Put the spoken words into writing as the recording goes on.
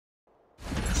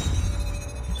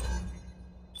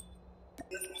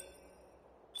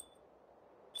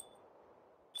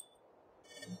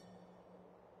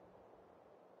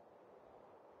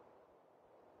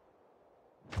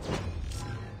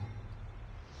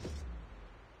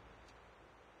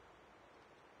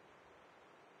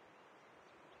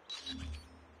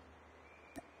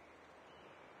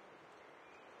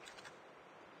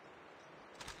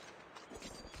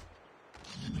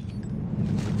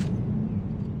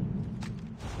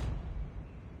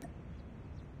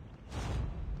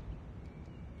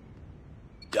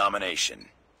Domination.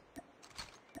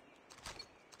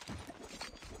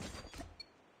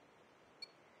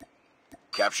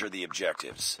 Capture the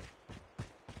objectives.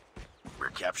 We're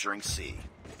capturing C.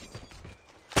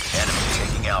 Enemy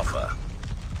taking Alpha.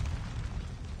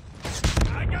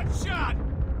 I got shot!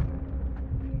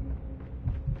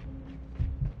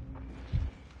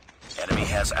 Enemy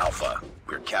has Alpha.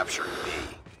 We're capturing B.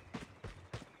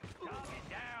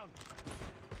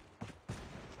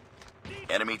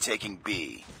 Enemy taking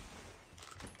B.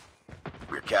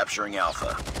 We're capturing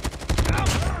Alpha.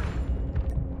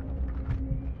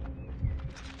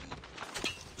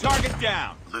 Target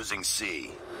down! Losing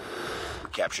C. We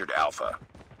captured Alpha.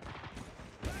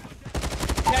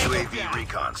 Tango UAV down.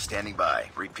 recon standing by.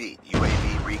 Repeat,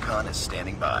 UAV recon is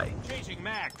standing by. Changing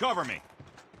mag, cover me.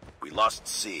 We lost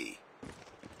C.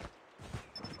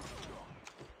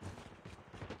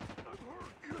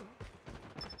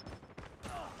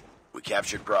 We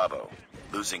captured Bravo.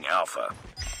 Losing Alpha.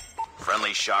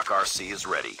 Friendly Shock RC is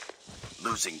ready.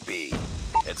 Losing B.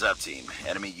 Heads up, team.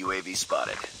 Enemy UAV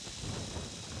spotted.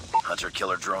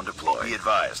 Hunter-killer drone deployed. Be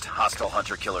advised, hostile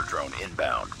hunter-killer drone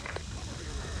inbound.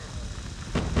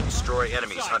 Destroy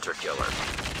enemy's hunter-killer.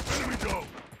 Here we go.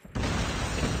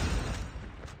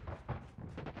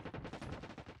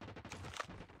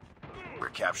 We're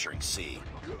capturing C.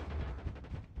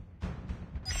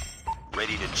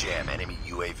 Ready to jam enemy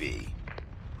UAV.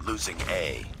 Losing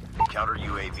A. Counter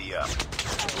UAV up.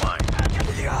 Blind.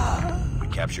 We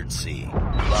captured C.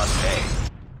 We lost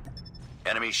A.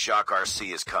 Enemy Shock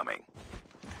RC is coming.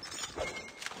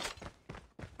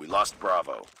 We lost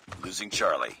Bravo. Losing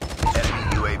Charlie.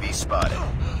 Enemy UAV spotted.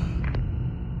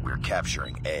 We're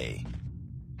capturing A.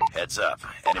 Heads up.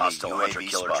 Enemy hostile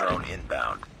hunter-killer drone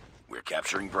inbound. We're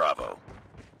capturing Bravo.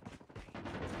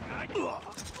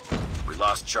 We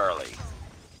lost Charlie.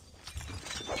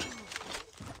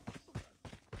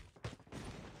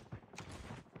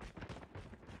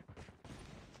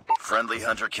 Friendly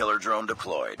hunter-killer drone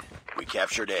deployed. We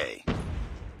captured A.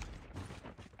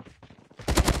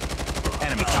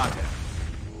 Enemy contact.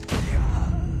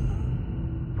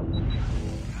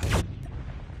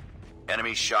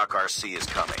 Enemy Shock RC is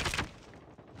coming.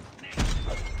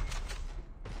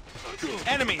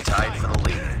 Enemy Tied for the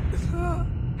lead.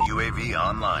 UAV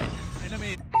online.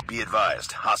 Enemy. Be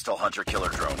advised, hostile hunter-killer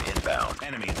drone inbound.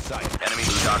 Enemy in sight. Enemy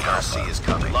Shock RC is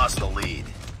coming. Lost the lead.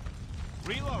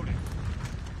 Reloading.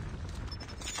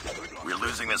 We're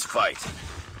losing this fight.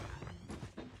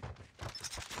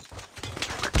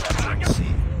 We're capturing C.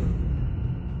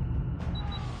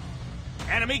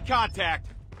 Enemy contact.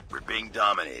 We're being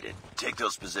dominated. Take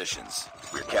those positions.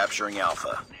 We're capturing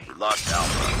Alpha. We lost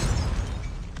Alpha.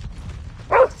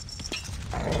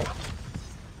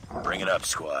 Bring it up,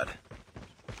 squad.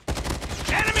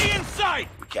 Enemy in sight.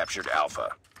 We captured Alpha.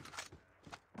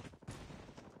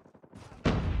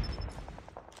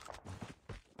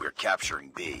 We're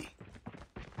capturing B.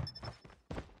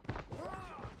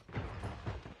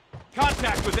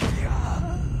 Contact with it.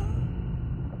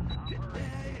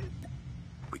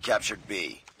 We captured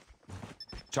B.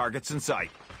 Targets in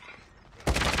sight.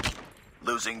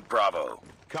 Losing Bravo.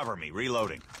 Cover me.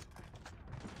 Reloading.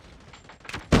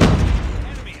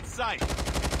 Enemy in sight.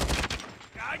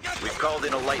 I got We've called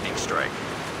in a lightning strike.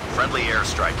 Friendly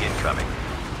airstrike incoming.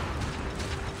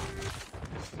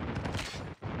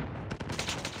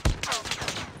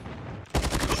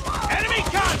 enemy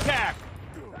contact.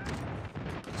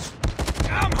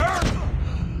 I'm hurt.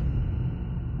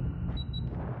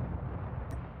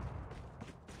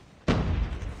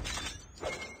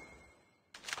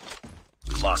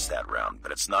 We lost that round,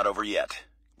 but it's not over yet.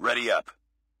 Ready up.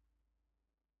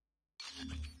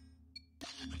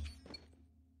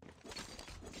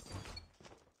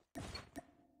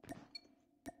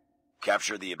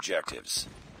 Capture the objectives.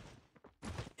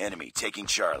 Enemy taking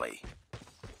Charlie.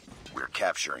 We're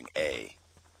capturing A.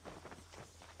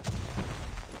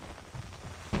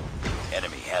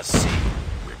 Enemy has C.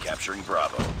 We're capturing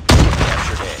Bravo.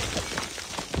 Captured A.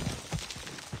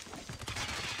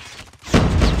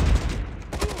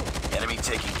 Enemy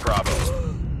taking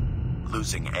Bravo.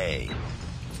 Losing A.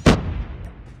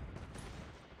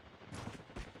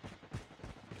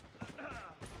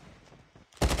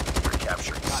 We're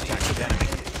capturing C.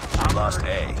 We lost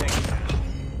A.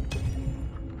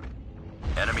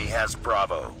 Enemy has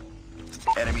Bravo.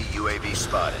 Enemy UAV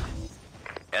spotted.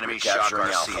 Enemy Shock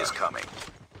RC is coming.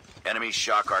 Enemy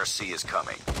Shock RC is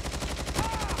coming.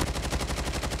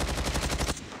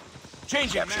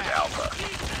 Changing Captured mag.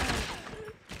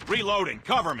 Alpha. Reloading.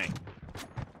 Cover me.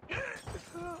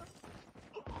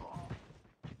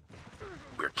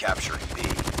 We're capturing B.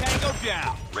 Tango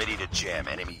down. Ready to jam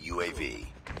enemy UAV.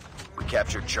 We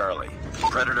captured Charlie.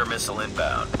 Predator missile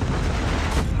inbound.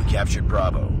 We captured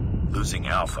Bravo. Losing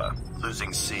Alpha.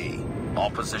 Losing C.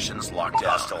 All positions locked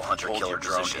down. Hostile hunter-killer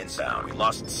drone inbound. We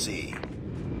lost C.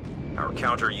 Our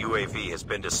counter UAV has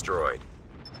been destroyed.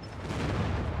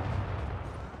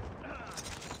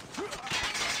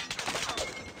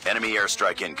 Enemy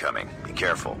airstrike incoming. Be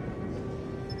careful.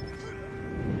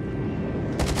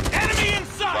 Enemy in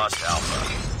sight! Lost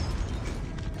Alpha.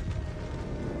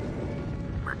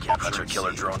 We're capturing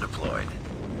hunter-killer drone deployed.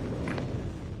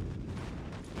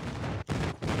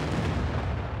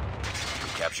 We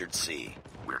captured C.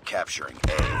 We're capturing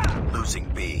A. Losing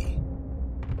B.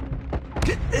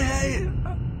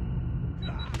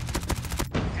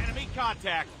 Enemy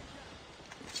contact.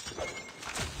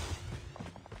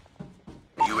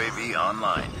 UAV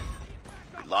online.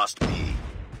 We lost B.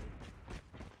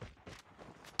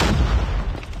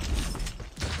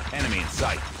 Enemy in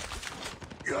sight.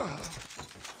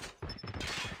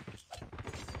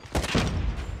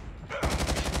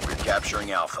 We're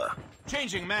capturing Alpha.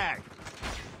 Changing mag.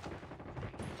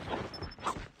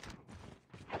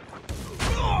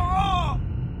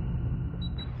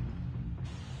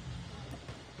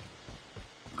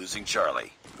 Losing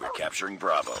Charlie. We're capturing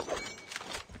Bravo.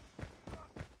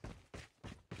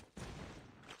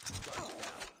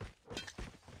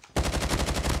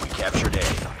 We captured A.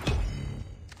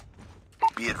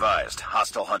 Be advised,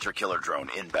 hostile hunter-killer drone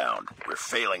inbound. We're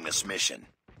failing this mission.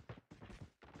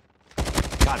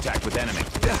 Contact with enemy.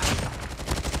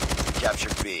 We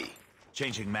captured B.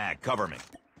 Changing mag. Cover me.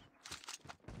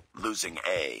 Losing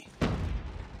A.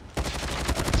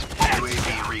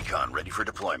 UAV recon ready for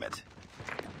deployment.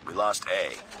 We lost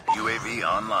A. UAV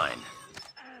online.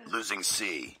 Losing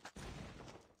C.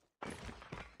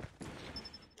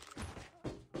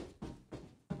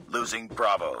 Losing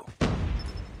Bravo.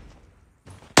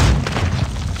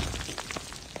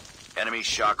 Enemy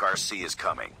Shock RC is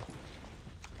coming.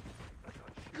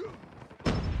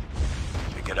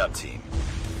 Pick it up, team.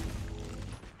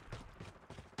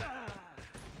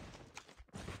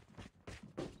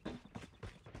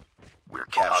 We're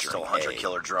capturing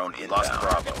hunter-killer drone inbound. Lost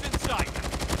Bravo. It's in sight.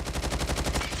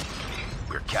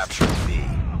 We're capturing B.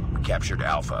 We captured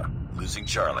Alpha. Losing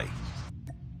Charlie.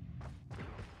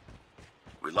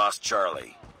 We lost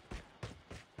Charlie.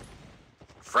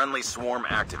 Friendly swarm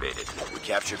activated. We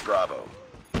captured Bravo.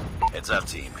 Heads up,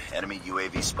 team. Enemy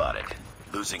UAV spotted.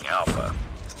 Losing Alpha.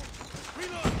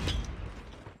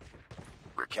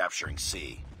 We're capturing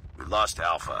C. We lost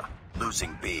Alpha.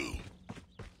 Losing B.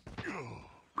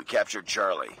 We captured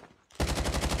Charlie.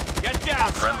 Get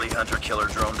down. Friendly hunter-killer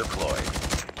drone deployed.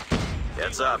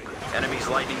 Heads up. Enemy's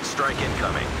lightning strike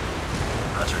incoming.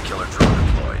 Hunter-killer drone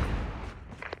deployed.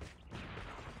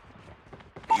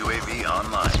 UAV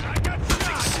online.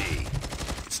 Losing C.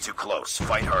 It's too close.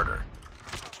 Fight harder.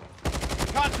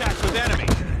 Contact with enemy.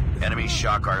 Enemy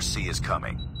Shock RC is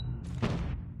coming.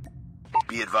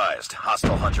 Be advised,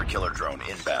 hostile hunter-killer drone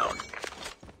inbound.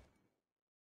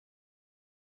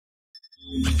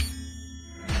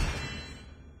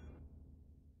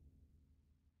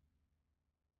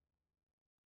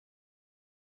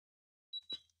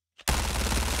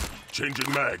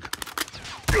 Changing mag.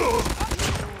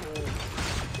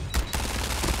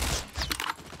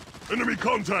 Enemy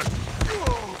contact.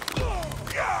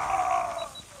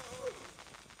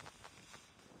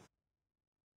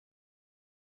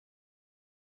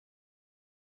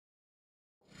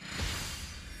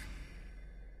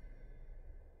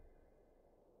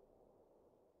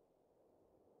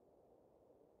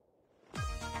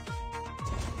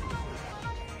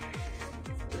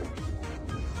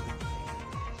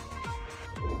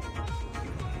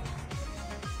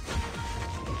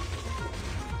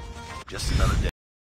 Just another day.